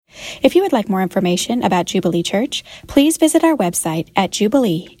If you would like more information about Jubilee Church, please visit our website at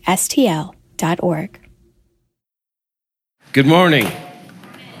jubileestl.org. Good morning.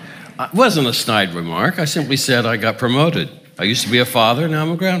 It wasn't a snide remark. I simply said I got promoted. I used to be a father, now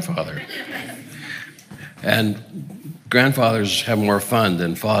I'm a grandfather. And grandfathers have more fun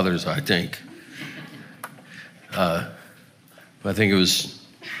than fathers, I think. I think it was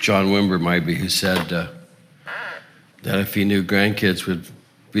John Wimber, maybe, who said that if he knew grandkids would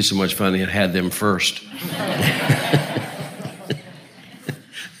be so much fun, he had them first.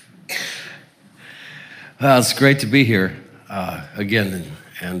 It's great to be here again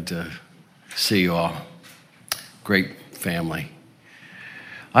and see you all. Great family.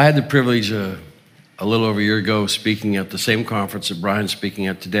 I had the privilege a little over a year ago speaking at the same conference that Brian's speaking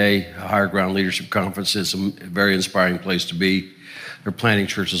at today, a Higher Ground Leadership Conference. It's a very inspiring place to be. They're planting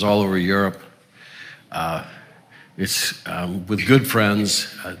churches all over Europe. It's with good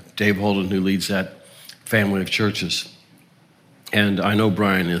friends, Dave Holden, who leads that family of churches. And I know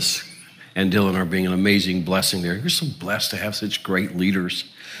Brian and Dylan are being an amazing blessing there. You're so blessed to have such great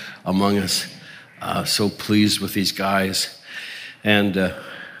leaders among us. So pleased with these guys. And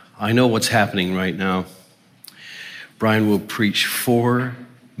I know what's happening right now. Brian will preach 4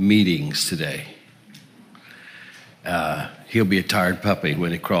 meetings today. He'll be a tired puppy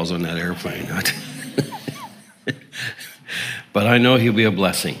when he crawls on that airplane. But I know he'll be a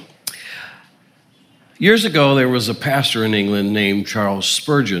blessing. Years ago, there was a pastor in England named Charles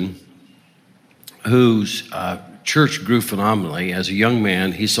Spurgeon, whose church grew phenomenally. As a young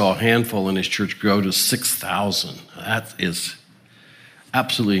man, he saw a handful in his church grow to 6,000. That is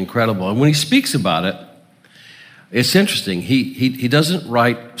absolutely incredible. And when he speaks about it, it's interesting. He doesn't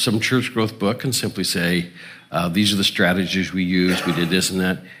write some church growth book and simply say, these are the strategies we used, we did this and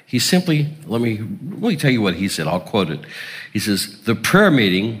that. He simply, let me tell you what he said, I'll quote it. He says, the prayer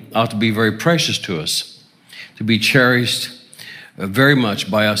meeting ought to be very precious to us, to be cherished very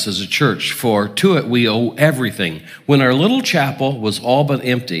much by us as a church, for to it we owe everything. When our little chapel was all but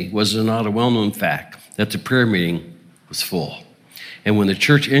empty, was it not a well-known fact that the prayer meeting was full? And when the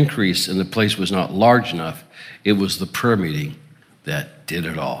church increased and the place was not large enough, it was the prayer meeting that did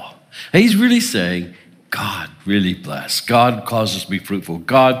it all. And he's really saying, God really blessed. God caused us to be fruitful.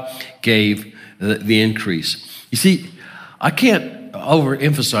 God gave the increase. You see, I can't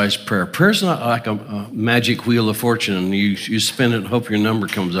overemphasize prayer. Prayer's not like a magic wheel of fortune, and you spin it and hope your number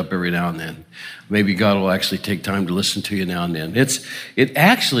comes up every now and then. Maybe God will actually take time to listen to you now and then. It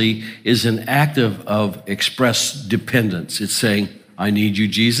actually is an act of express dependence. It's saying, I need you,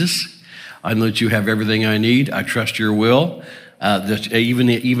 Jesus. I know that you have everything I need. I trust your will. That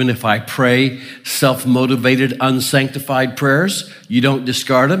even if I pray self-motivated, unsanctified prayers, you don't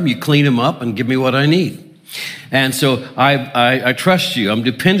discard them. You clean them up and give me what I need. And so I trust you. I'm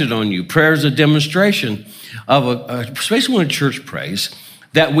dependent on you. Prayer is a demonstration of, especially when a church prays,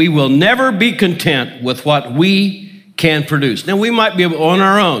 that we will never be content with what we can produce. Now, we might be on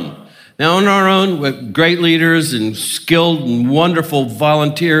our own. Now, on our own, with great leaders and skilled and wonderful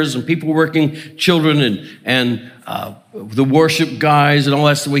volunteers and people working, children and the worship guys and all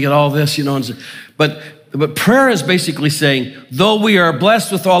that stuff, we get all this, you know. But prayer is basically saying, though we are blessed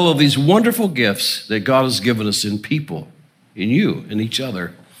with all of these wonderful gifts that God has given us in people, in you, in each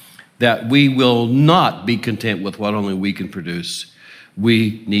other, that we will not be content with what only we can produce.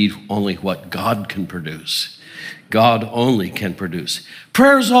 We need only what God can produce. God only can produce.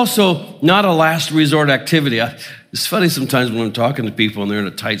 Prayer is also not a last resort activity. It's funny sometimes when I'm talking to people and they're in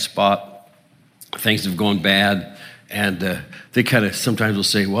a tight spot, things have gone bad, and they kind of sometimes will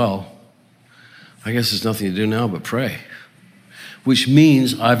say, well, I guess there's nothing to do now but pray, which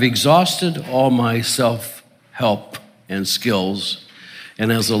means I've exhausted all my self-help and skills,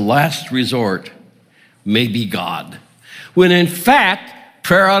 and as a last resort, maybe God. When in fact,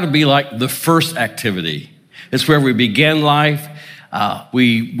 prayer ought to be like the first activity. It's where we begin life.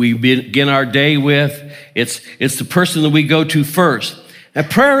 We begin our day with. It's the person that we go to first. And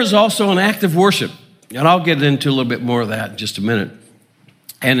prayer is also an act of worship. And I'll get into a little bit more of that in just a minute.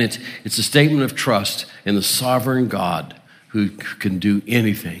 And it's a statement of trust in the sovereign God who can do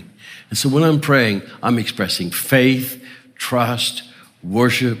anything. And so when I'm praying, I'm expressing faith, trust,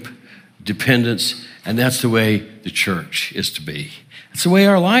 worship, dependence, and that's the way the church is to be. It's the way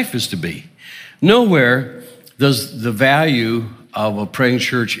our life is to be. Nowhere does the value of a praying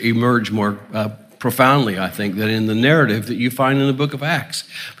church emerge more profoundly, I think, than in the narrative that you find in the book of Acts.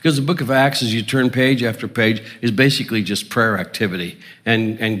 Because the book of Acts, as you turn page after page, is basically just prayer activity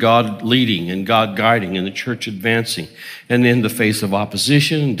and God leading and God guiding and the church advancing. And in the face of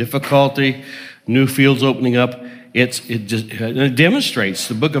opposition, difficulty, new fields opening up, it demonstrates,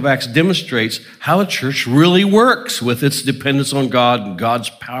 the book of Acts demonstrates how a church really works with its dependence on God and God's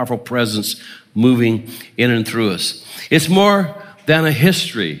powerful presence moving in and through us. It's more than a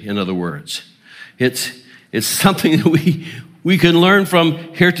history, in other words. It's something that we can learn from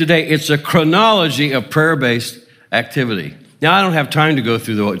here today. It's a chronology of prayer-based activity. Now, I don't have time to go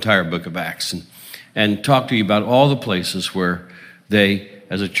through the entire book of Acts and talk to you about all the places where they,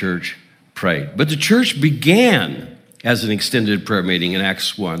 as a church, prayed. But the church began as an extended prayer meeting in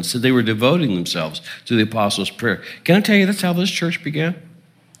Acts 1. So they were devoting themselves to the apostles' prayer. Can I tell you that's how this church began?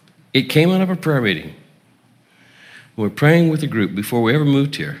 It came out of a prayer meeting. We're praying with a group before we ever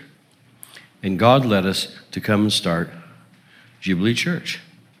moved here. And God led us to come and start Jubilee Church.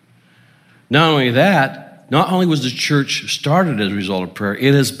 Not only that, not only was the church started as a result of prayer,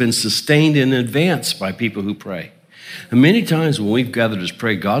 it has been sustained in advance by people who pray. And many times when we've gathered to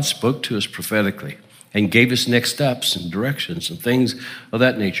pray, God spoke to us prophetically and gave us next steps and directions and things of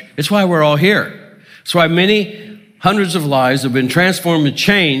that nature. It's why we're all here. It's why many hundreds of lives have been transformed and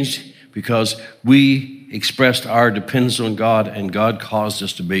changed because we expressed our dependence on God and God caused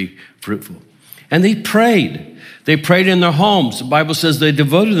us to be fruitful. And they prayed. They prayed in their homes. The Bible says they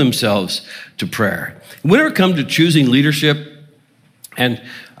devoted themselves to prayer. Whenever it comes to choosing leadership, and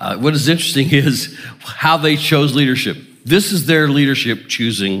what is interesting is how they chose leadership. This is their leadership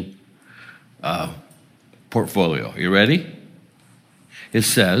choosing portfolio. You ready? It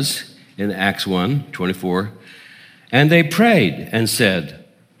says in Acts 1:24, and they prayed and said,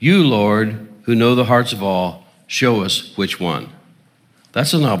 you, Lord, who know the hearts of all, show us which one.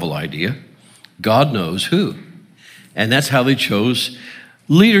 That's a novel idea. God knows who. And that's how they chose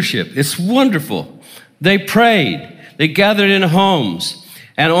leadership. It's wonderful. They prayed. They gathered in homes.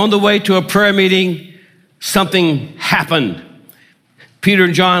 And on the way to a prayer meeting, something happened. Peter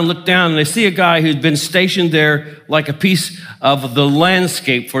and John look down and they see a guy who's been stationed there like a piece of the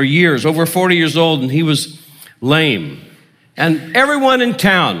landscape for years, over 40 years old, and he was lame. And everyone in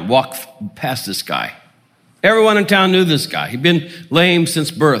town walked past this guy. Everyone in town knew this guy. He'd been lame since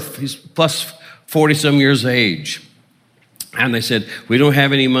birth. He's plus 40-some years of age. And they said, we don't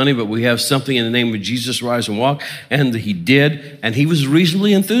have any money, but we have something in the name of Jesus, rise and walk. And he did, and he was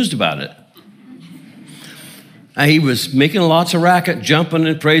reasonably enthused about it. And he was making lots of racket, jumping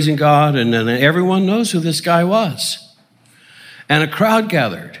and praising God, and then everyone knows who this guy was. And a crowd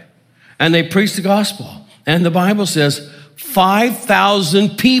gathered, and they preached the gospel. And the Bible says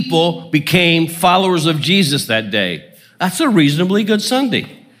 5,000 people became followers of Jesus that day. That's a reasonably good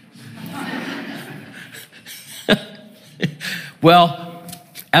Sunday. Well,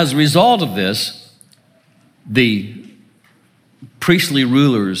 as a result of this, the priestly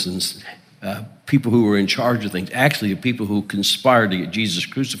rulers and people who were in charge of things, actually the people who conspired to get Jesus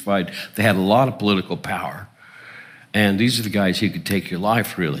crucified, they had a lot of political power. And these are the guys who could take your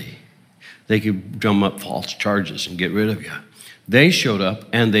life, really. They could drum up false charges and get rid of you. They showed up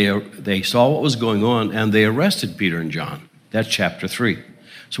and they saw what was going on and they arrested Peter and John. That's chapter 3.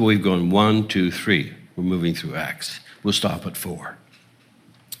 So we've gone 1, 2, 3. We're moving through Acts. We'll stop at 4.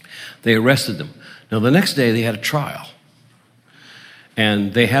 They arrested them. Now, the next day, they had a trial.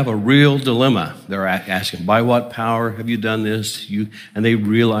 And they have a real dilemma. They're asking, by what power have you done this? And they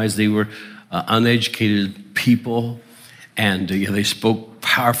realized they were uneducated people. And they spoke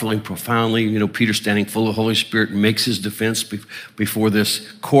powerfully and profoundly. Peter, standing full of the Holy Spirit, makes his defense before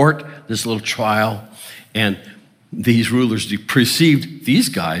this court, this little trial. And these rulers perceived these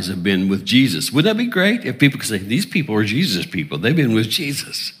guys have been with Jesus. Wouldn't that be great if people could say, these people are Jesus people. They've been with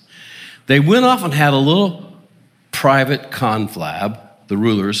Jesus. They went off and had a little private conflab, the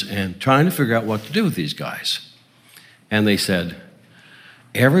rulers, and trying to figure out what to do with these guys. And they said,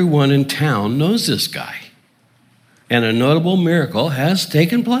 everyone in town knows this guy. And a notable miracle has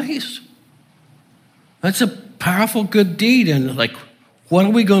taken place. That's a powerful good deed. And what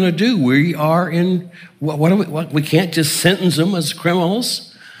are we going to do? We are in, we can't just sentence them as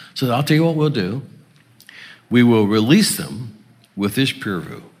criminals. So I'll tell you what we'll do. We will release them with this peer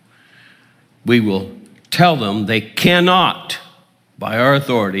review. We will tell them they cannot, by our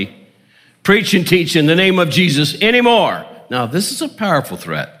authority, preach and teach in the name of Jesus anymore. Now, this is a powerful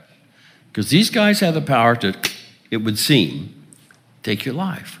threat because these guys have the power to, it would seem, take your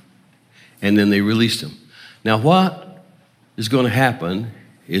life. And then they released them. Now, what is going to happen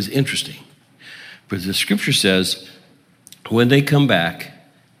is interesting. But the scripture says when they come back,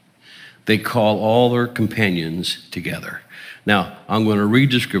 they call all their companions together. Now, I'm going to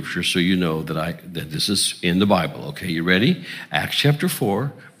read the scripture so you know that this is in the Bible. Okay, you ready? Acts chapter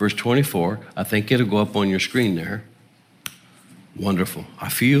 4, verse 24. I think it'll go up on your screen there. Wonderful. I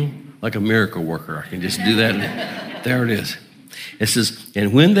feel like a miracle worker. I can just do that. There it is. It says,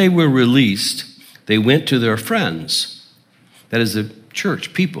 and when they were released, they went to their friends. That is the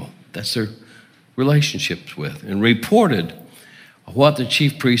church people. That's their relationships with. And reported what the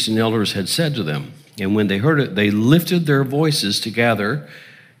chief priests and elders had said to them. And when they heard it, they lifted their voices together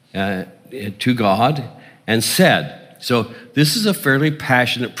to God and said, so this is a fairly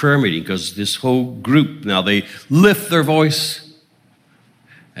passionate prayer meeting because this whole group now, they lift their voice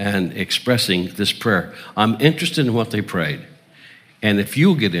and expressing this prayer. I'm interested in what they prayed. And if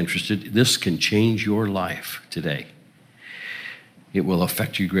you'll get interested, this can change your life today. It will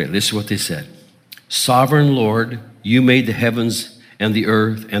affect you greatly. This is what they said. Sovereign Lord, you made the heavens and the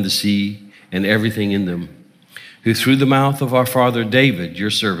earth and the sea and everything in them, who through the mouth of our father David,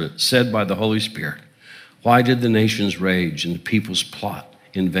 your servant, said by the Holy Spirit, why did the nations rage and the peoples plot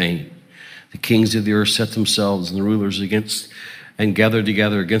in vain? The kings of the earth set themselves and the rulers against and gathered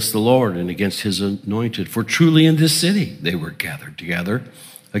together against the Lord and against his anointed. For truly in this city they were gathered together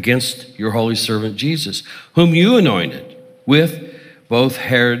against your holy servant Jesus, whom you anointed with both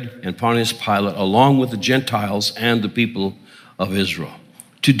Herod and Pontius Pilate, along with the Gentiles and the people of Israel,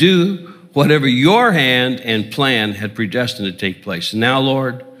 to do whatever your hand and plan had predestined to take place. And now,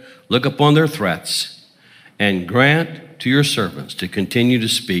 Lord, look upon their threats and grant to your servants to continue to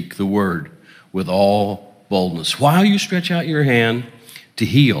speak the word with all boldness, while you stretch out your hand to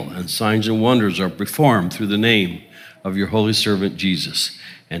heal, and signs and wonders are performed through the name of your holy servant Jesus.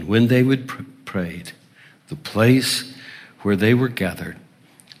 And when they would prayed, the place where they were gathered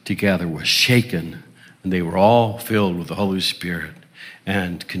together was shaken, and they were all filled with the Holy Spirit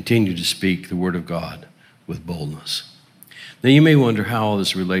and continued to speak the word of God with boldness. Now you may wonder how all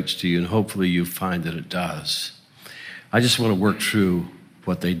this relates to you, and hopefully you find that it does. I just want to work through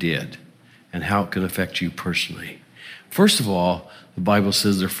what they did and how it can affect you personally. First of all, the Bible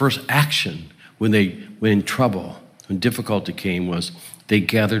says their first action when in trouble, when difficulty came, was they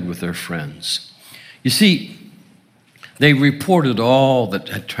gathered with their friends. You see, they reported all that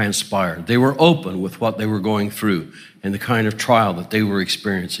had transpired. They were open with what they were going through and the kind of trial that they were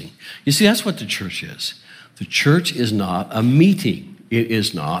experiencing. You see, that's what the church is. The church is not a meeting. It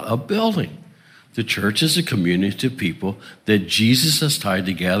is not a building. The church is a community of people that Jesus has tied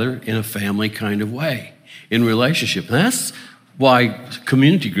together in a family kind of way, in relationship. And that's why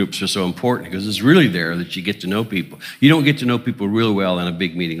community groups are so important, because it's really there that you get to know people. You don't get to know people really well in a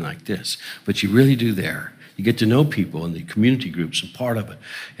big meeting like this, but you really do there. You get to know people in the community groups and part of it,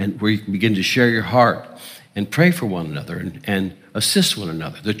 and where you can begin to share your heart and pray for one another and assist one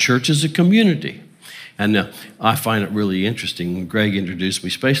another. The church is a community. And I find it really interesting when Greg introduced me,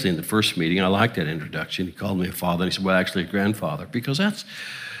 especially in the first meeting. I liked that introduction. He called me a father. And he said, well, actually a grandfather, because that's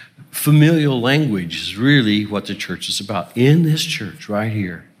familial language is really what the church is about. In this church right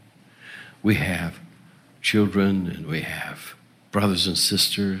here, we have children and we have brothers and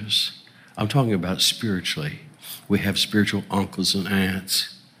sisters. I'm talking about spiritually. We have spiritual uncles and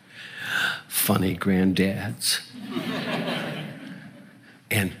aunts, funny granddads.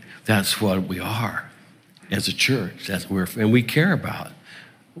 And that's what we are. As a church, and we care about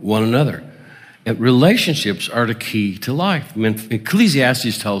one another. And relationships are the key to life. I mean,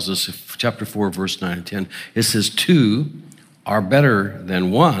 Ecclesiastes tells us, chapter 4, verse 9 and 10, it says, two are better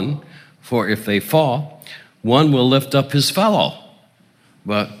than one, for if they fall, one will lift up his fellow.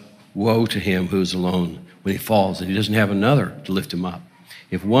 But woe to him who is alone when he falls, and he doesn't have another to lift him up.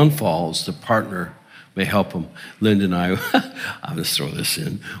 If one falls, the partner may help him. Linda and I, I'll just throw this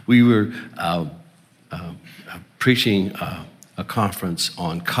in. We were preaching a conference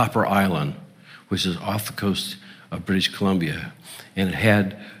on Copper Island, which is off the coast of British Columbia, and it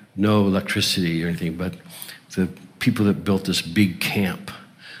had no electricity or anything, but the people that built this big camp,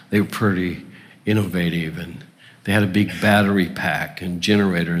 they were pretty innovative, and they had a big battery pack and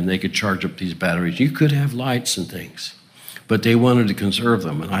generator, and they could charge up these batteries. You could have lights and things, but they wanted to conserve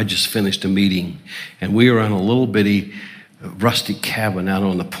them, and I just finished a meeting, and we were on a little bitty rustic cabin out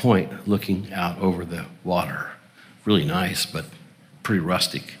on the point looking out over the water. Really nice, but pretty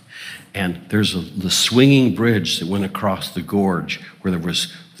rustic. And there's the swinging bridge that went across the gorge where there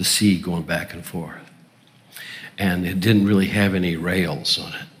was the sea going back and forth. And it didn't really have any rails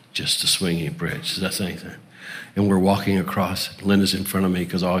on it, just a swinging bridge. Does that say anything? And we're walking across. Linda's in front of me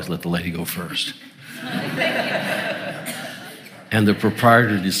because I always let the lady go first. And the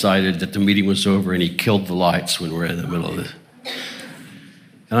proprietor decided that the meeting was over, and he killed the lights when we're in the middle of this.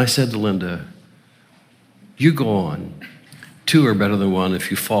 And I said to Linda, you go on. Two are better than one.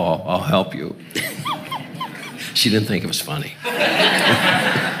 If you fall, I'll help you. She didn't think it was funny.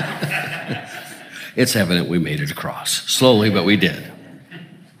 it's evident we made it across. Slowly, but we did.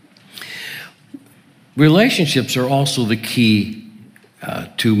 Relationships are also the key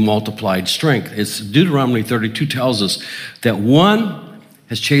to multiplied strength. It's Deuteronomy 32 tells us that one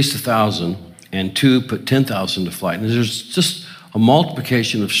has chased 1,000 and two put 10,000 to flight. And there's just a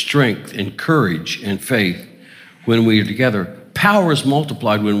multiplication of strength and courage and faith when we are together. Power is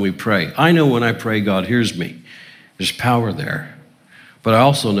multiplied when we pray. I know when I pray, God hears me. There's power there. But I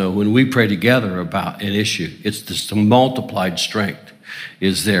also know when we pray together about an issue, it's this multiplied strength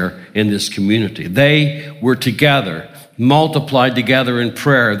is there in this community. They were together, multiplied together in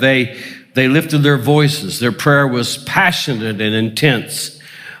prayer. They lifted their voices. Their prayer was passionate and intense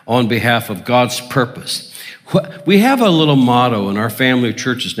on behalf of God's purpose. We have a little motto in our family of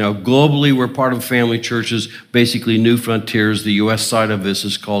churches now. Globally, we're part of family churches, basically New Frontiers. The U.S. side of this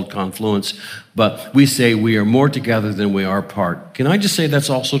is called Confluence. But we say we are more together than we are apart. Can I just say that's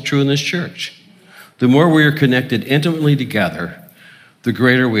also true in this church? The more we are connected intimately together, the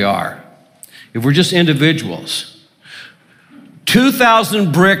greater we are. If we're just individuals,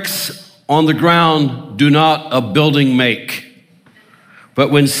 2,000 bricks on the ground do not a building make. But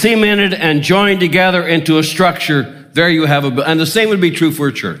when cemented and joined together into a structure, there you have and the same would be true for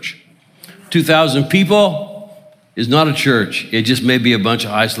a church. 2,000 people is not a church. It just may be a bunch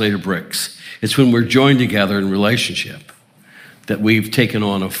of isolated bricks. It's when we're joined together in relationship that we've taken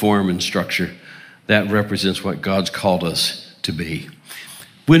on a form and structure that represents what God's called us to be.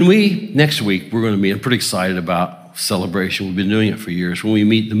 Next week, we're going to meet. I'm pretty excited about celebration. We've been doing it for years. When we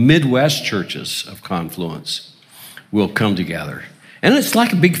meet the Midwest churches of Confluence, we'll come together. And it's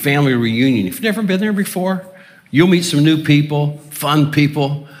like a big family reunion. If you've never been there before, you'll meet some new people, fun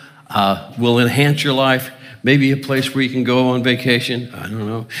people, will enhance your life. Maybe a place where you can go on vacation. I don't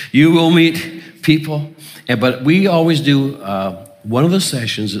know. You will meet people. But we always do, one of the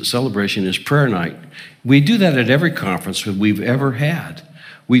sessions at Celebration is prayer night. We do that at every conference that we've ever had.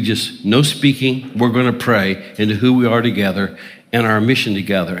 We just, no speaking, we're going to pray into who we are together and our mission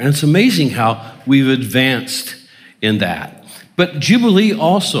together. And it's amazing how we've advanced in that. But Jubilee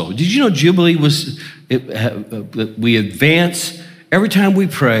also, did you know Jubilee we advance every time we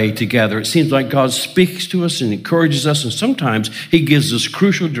pray together. It seems like God speaks to us and encourages us, and sometimes he gives us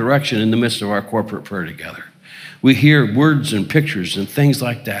crucial direction in the midst of our corporate prayer together. We hear words and pictures and things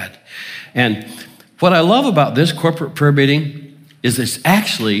like that. And what I love about this corporate prayer meeting is it's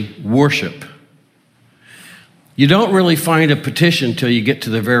actually worship. You don't really find a petition till you get to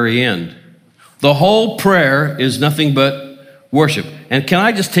the very end. The whole prayer is nothing but worship. And can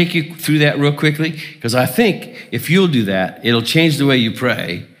I just take you through that real quickly? Because I think if you'll do that, it'll change the way you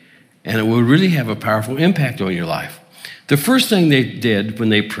pray, and it will really have a powerful impact on your life. The first thing they did when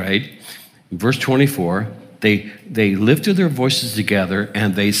they prayed, in verse 24, they lifted their voices together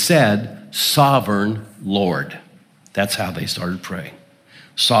and they said, Sovereign Lord. That's how they started praying.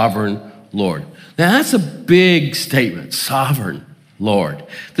 Sovereign Lord. Now that's a big statement, sovereign Lord.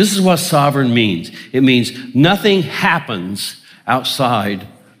 This is what sovereign means. It means nothing happens outside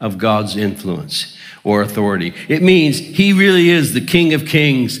of God's influence or authority. It means he really is the King of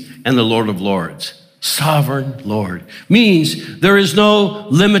Kings and the Lord of Lords. Sovereign Lord means there is no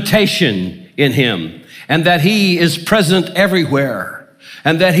limitation in him, and that he is present everywhere,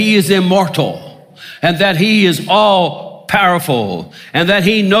 and that he is immortal, and that he is all powerful, and that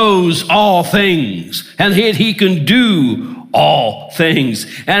he knows all things, and that he can do all things,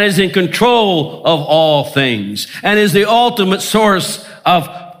 and is in control of all things, and is the ultimate source of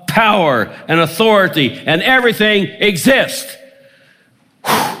power and authority, and everything exists.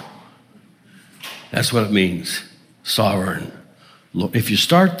 Whew. That's what it means, sovereign. If you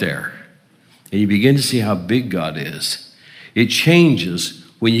start there and you begin to see how big God is, it changes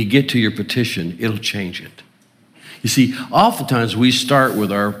when you get to your petition. It'll change it. You see, oftentimes we start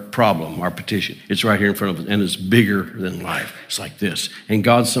with our problem, our petition. It's right here in front of us, and it's bigger than life. It's like this. And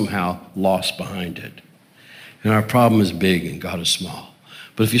God's somehow lost behind it. And our problem is big, and God is small.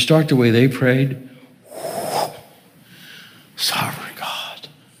 But if you start the way they prayed, sovereign God,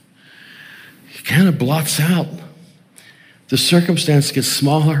 he kind of blots out. The circumstance gets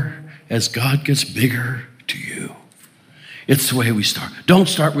smaller as God gets bigger to you. It's the way we start. Don't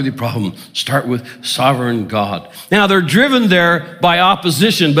start with your problem. Start with sovereign God. Now, they're driven there by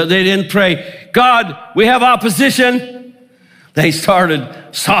opposition, but they didn't pray, God, we have opposition. They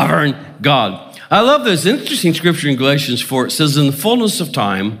started sovereign God. I love this interesting scripture in Galatians 4. It says, in the fullness of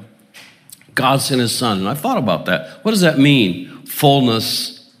time, God sent his son. And I thought about that. What does that mean?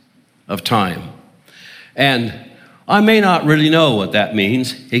 Fullness of time. And I may not really know what that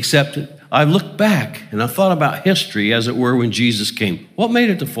means, except I looked back and I thought about history, as it were, when Jesus came. What made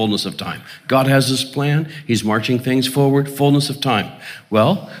it the fullness of time? God has this plan. He's marching things forward, fullness of time.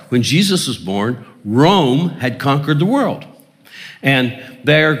 Well, when Jesus was born, Rome had conquered the world. And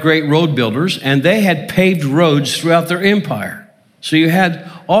they're great road builders, and they had paved roads throughout their empire. So you had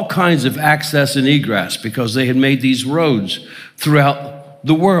all kinds of access and egress because they had made these roads throughout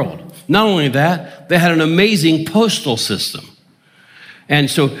the world. Not only that, they had an amazing postal system. And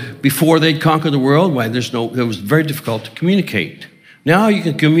so before they'd conquered the world, it was very difficult to communicate. Now you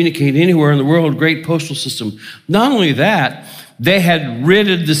can communicate anywhere in the world, great postal system. Not only that, they had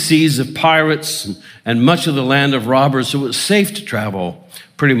ridded the seas of pirates and much of the land of robbers, so it was safe to travel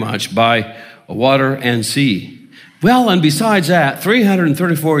pretty much by water and sea. Well, and besides that,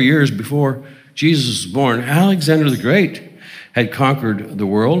 334 years before Jesus was born, Alexander the Great had conquered the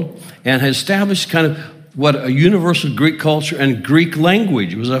world and had established kind of what a universal Greek culture and Greek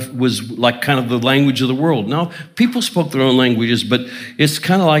language was like kind of the language of the world. Now, people spoke their own languages, but it's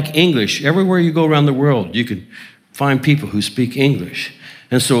kind of like English. Everywhere you go around the world, you can find people who speak English.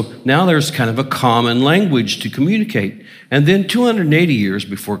 And so now there's kind of a common language to communicate. And then 280 years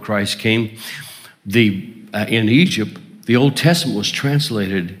before Christ came, in Egypt, the Old Testament was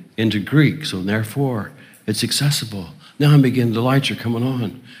translated into Greek. So therefore, it's accessible. Now I'm beginning, the lights are coming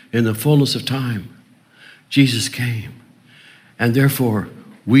on in the fullness of time. Jesus came. And therefore,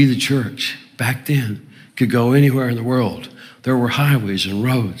 we, the church, back then, could go anywhere in the world. There were highways and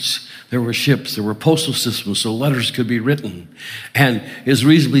roads. There were ships. There were postal systems so letters could be written. And it was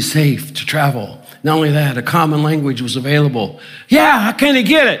reasonably safe to travel. Not only that, a common language was available. Yeah, I kind of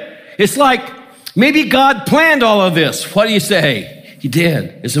get it. It's like maybe God planned all of this. What do you say? He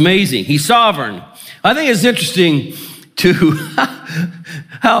did. It's amazing. He's sovereign. I think it's interesting to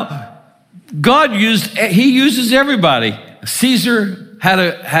how God uses everybody. Caesar had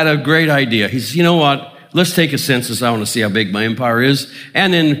a great idea. He says, you know what? Let's take a census. I want to see how big my empire is.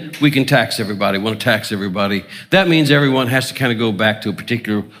 And then we can tax everybody. We want to tax everybody. That means everyone has to kind of go back to a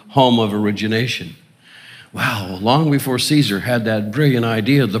particular home of origination. Wow, long before Caesar had that brilliant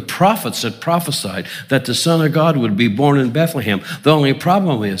idea, the prophets had prophesied that the Son of God would be born in Bethlehem. The only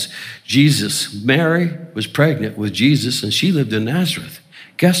problem is Mary was pregnant with Jesus, and she lived in Nazareth.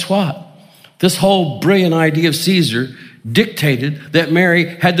 Guess what? This whole brilliant idea of Caesar dictated that Mary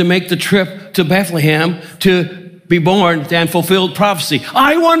had to make the trip to Bethlehem to be born and fulfilled prophecy.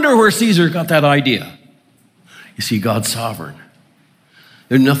 I wonder where Caesar got that idea. You see, God's sovereign.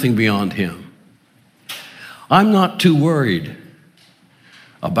 There's nothing beyond him. I'm not too worried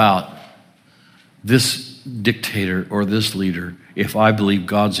about this dictator or this leader if I believe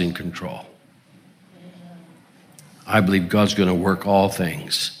God's in control. I believe God's going to work all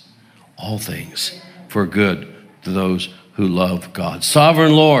things for good to those who love God.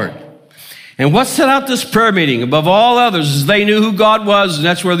 Sovereign Lord. And what set out this prayer meeting above all others is they knew who God was, and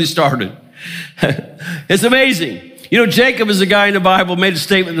that's where they started. It's amazing. You know, Jacob is a guy in the Bible, made a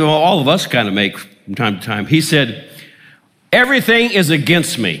statement that all of us kind of make from time to time. He said, everything is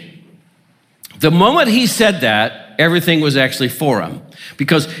against me. The moment he said that, everything was actually for him,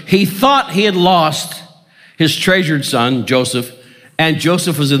 because he thought he had lost his treasured son, Joseph, and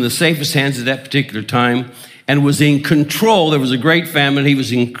Joseph was in the safest hands at that particular time and was in control. There was a great famine. He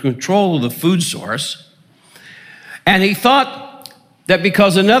was in control of the food source. And he thought that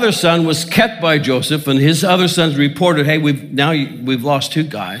because another son was kept by Joseph and his other sons reported, hey, we've lost two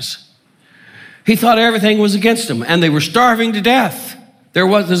guys. He thought everything was against him, and they were starving to death.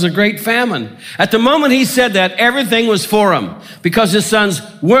 There's a great famine. At the moment he said that, everything was for him because his sons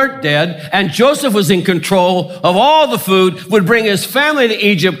weren't dead, and Joseph was in control of all the food, would bring his family to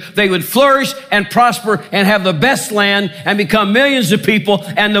Egypt. They would flourish and prosper and have the best land and become millions of people.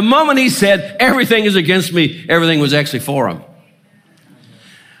 And the moment he said, everything is against me, everything was actually for him.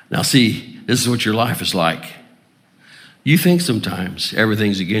 Now see, this is what your life is like. You think sometimes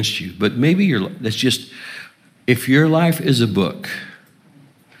everything's against you, but maybe that's just, if your life is a book,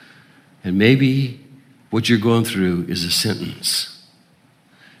 and maybe what you're going through is a sentence,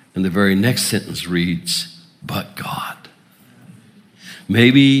 and the very next sentence reads, but God.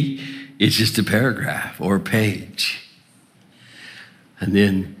 Maybe it's just a paragraph or a page, and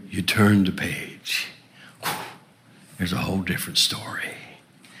then you turn the page. There's a whole different story.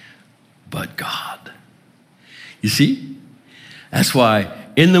 But God. You see? That's why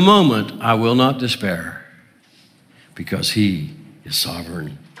in the moment I will not despair, because he is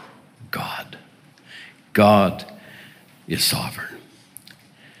sovereign God. God is sovereign.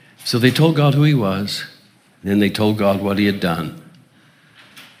 So they told God who he was, and then they told God what he had done.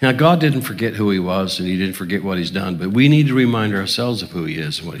 Now, God didn't forget who he was, and he didn't forget what he's done, but we need to remind ourselves of who he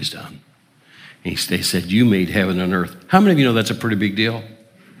is and what he's done. They said, you made heaven and earth. How many of you know that's a pretty big deal?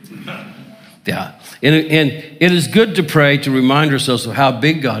 Yeah. And it is good to pray to remind ourselves of how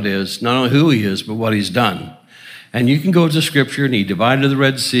big God is, not only who he is, but what he's done. And you can go to Scripture, and he divided the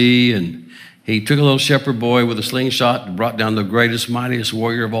Red Sea, and he took a little shepherd boy with a slingshot and brought down the greatest, mightiest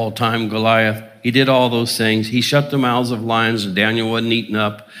warrior of all time, Goliath. He did all those things. He shut the mouths of lions, and Daniel wasn't eaten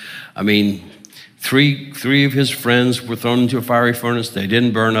up. I mean, three of his friends were thrown into a fiery furnace. They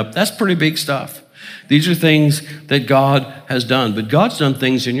didn't burn up. That's pretty big stuff. These are things that God has done. But God's done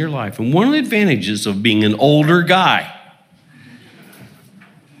things in your life. And one of the advantages of being an older guy,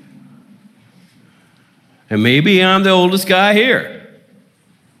 and maybe I'm the oldest guy here,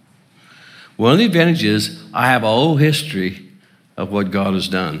 one of the advantages is I have a whole history of what God has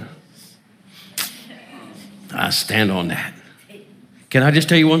done. I stand on that. Can I just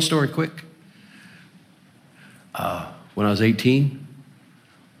tell you one story quick? When I was 18,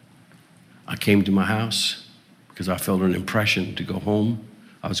 I came to my house because I felt an impression to go home.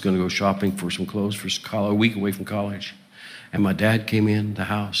 I was going to go shopping for some clothes for a week away from college. And my dad came in the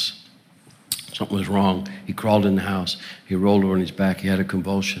house. Something was wrong. He crawled in the house. He rolled over on his back. He had a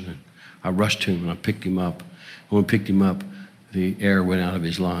convulsion. And I rushed to him and I picked him up. When I picked him up, the air went out of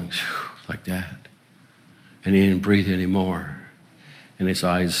his lungs like that. And he didn't breathe anymore. And his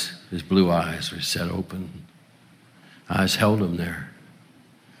eyes, his blue eyes were set open. I just held him there.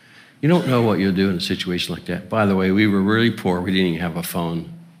 You don't know what you'll do in a situation like that. By the way, we were really poor. We didn't even have a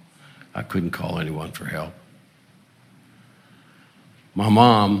phone. I couldn't call anyone for help. My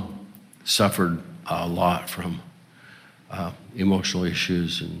mom suffered a lot from emotional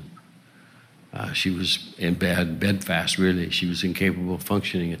issues, and she was in bedfast, really. She was incapable of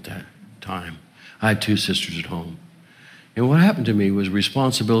functioning at that time. I had 2 sisters at home. And what happened to me was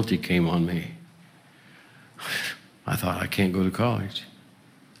responsibility came on me. I thought, I can't go to college.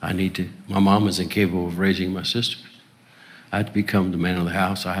 I need to. My mom was incapable of raising my sisters. I had to become the man of the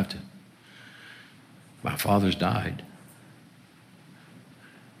house. My father's died.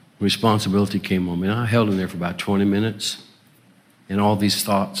 Responsibility came on me. And I held him there for about 20 minutes. And all these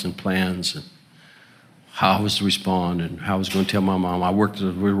thoughts and plans and how I was to respond and how I was going to tell my mom.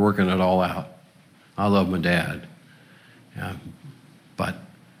 We were working it all out. I love my dad. But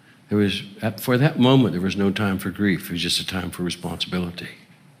for that moment, there was no time for grief. It was just a time for responsibility.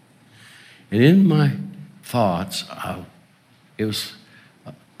 And in my thoughts, it was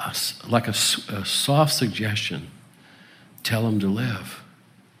like a soft suggestion. Tell him to live.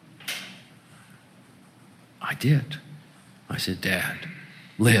 I did. I said, Dad,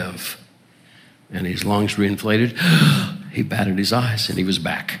 live. And his lungs reinflated. He batted his eyes and he was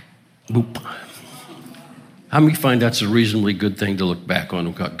back. Boop. How many find that's a reasonably good thing to look back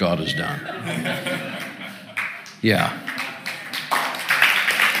on what God has done? Yeah.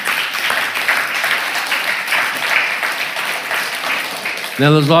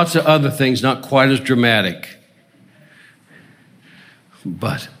 Now, there's lots of other things, not quite as dramatic.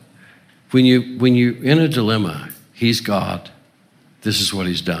 But when you're in a dilemma, he's God. This is what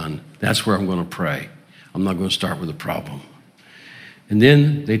he's done. That's where I'm going to pray. I'm not going to start with a problem. And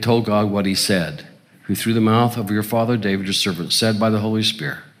then they told God what he said, who through the mouth of your father David, your servant, said by the Holy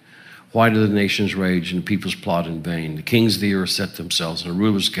Spirit, why do the nations rage and the peoples plot in vain? The kings of the earth set themselves and the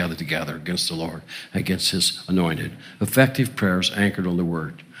rulers gather together against the Lord, against his anointed. Effective prayers anchored on the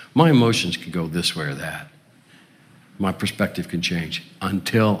word. My emotions can go this way or that. My perspective can change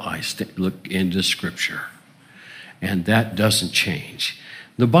until I look into Scripture. And that doesn't change.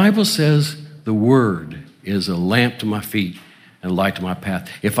 The Bible says the word is a lamp to my feet and a light to my path.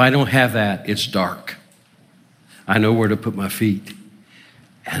 If I don't have that, it's dark. I know where to put my feet,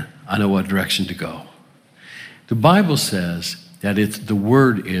 and I know what direction to go. The Bible says that the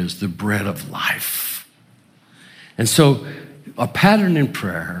word is the bread of life. And so a pattern in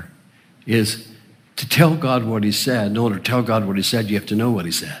prayer is to tell God what he said. In order to tell God what he said, you have to know what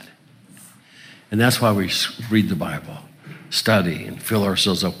he said. And that's why we read the Bible, study, and fill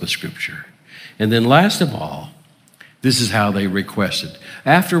ourselves up with Scripture. And then last of all, this is how they requested.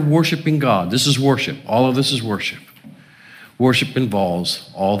 After worshiping God, this is worship. All of this is worship. Worship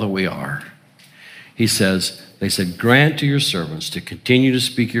involves all that we are. They said, grant to your servants to continue to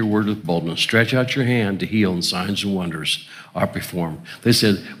speak your word with boldness. Stretch out your hand to heal, and signs and wonders are performed. They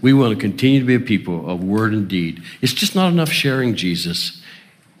said, we want to continue to be a people of word and deed. It's just not enough sharing Jesus.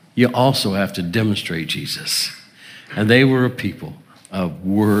 You also have to demonstrate Jesus. And they were a people of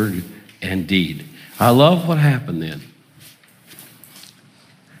word and deed. I love what happened then.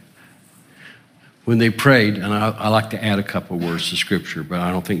 When they prayed, and I like to add a couple words to Scripture, but I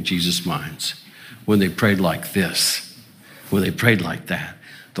don't think Jesus minds. When they prayed like this, when they prayed like that,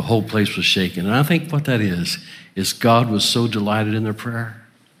 the whole place was shaken. And I think what that is God was so delighted in their prayer.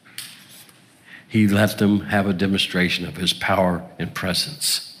 He let them have a demonstration of his power and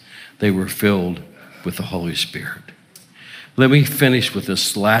presence. They were filled with the Holy Spirit. Let me finish with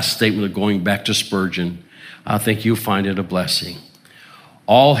this last statement of going back to Spurgeon. I think you'll find it a blessing.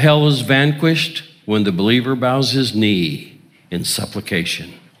 All hell is vanquished when the believer bows his knee in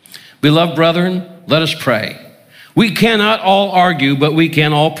supplication. Beloved brethren, let us pray. We cannot all argue, but we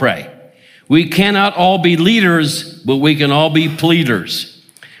can all pray. We cannot all be leaders, but we can all be pleaders.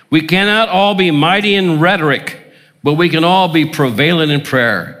 We cannot all be mighty in rhetoric, but we can all be prevalent in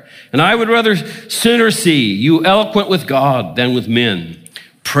prayer. And I would rather sooner see you eloquent with God than with men.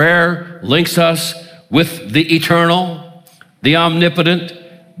 Prayer links us with the eternal, the omnipotent,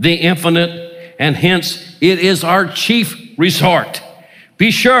 the infinite, and hence it is our chief resort.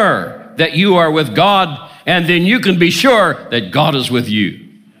 Be sure that you are with God, and then you can be sure that God is with you.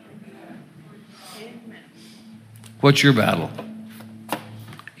 What's your battle?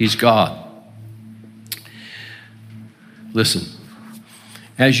 He's God. Listen,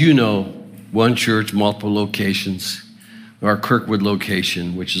 as you know, one church, multiple locations, our Kirkwood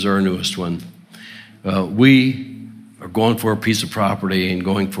location, which is our newest one, we are going for a piece of property and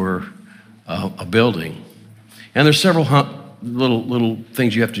going for a building. And there's several little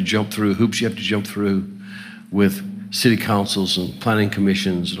things you have to jump through, hoops you have to jump through with city councils and planning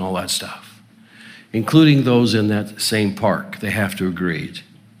commissions and all that stuff, including those in that same park. They have to agree.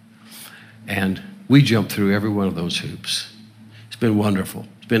 And we jump through every one of those hoops. It's been wonderful.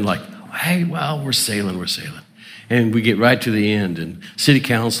 It's been like, hey, well, we're sailing. And we get right to the end, and city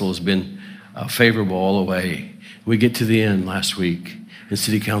council has been favorable all the way. We get to the end last week, and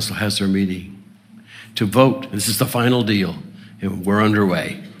city council has their meeting to vote. This is the final deal, and we're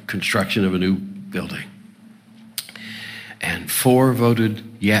underway, construction of a new building. And 4 voted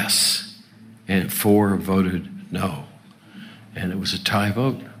yes, and 4 voted no. And it was a tie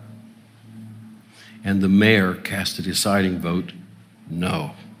vote. And the mayor cast a deciding vote,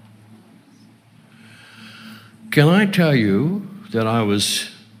 no. Can I tell you that I was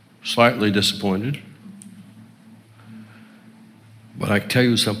slightly disappointed? But I tell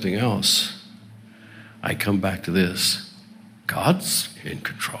you something else. I come back to this. God's in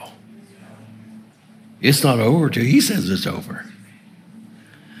control. It's not over till he says it's over.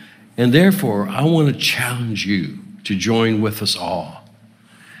 And therefore, I want to challenge you to join with us all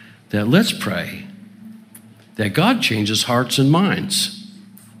that let's pray that God changes hearts and minds.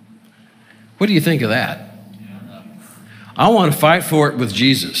 What do you think of that? I want to fight for it with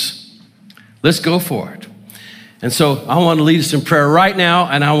Jesus. Let's go for it. And so I want to lead us in prayer right now,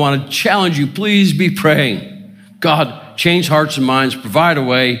 and I want to challenge you, please be praying. God, change hearts and minds, provide a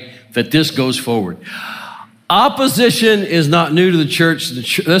way that this goes forward. Opposition is not new to the church.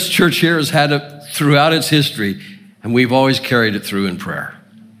 This church here has had it throughout its history, and we've always carried it through in prayer.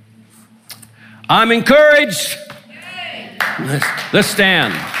 I'm encouraged. Let's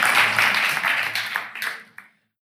stand.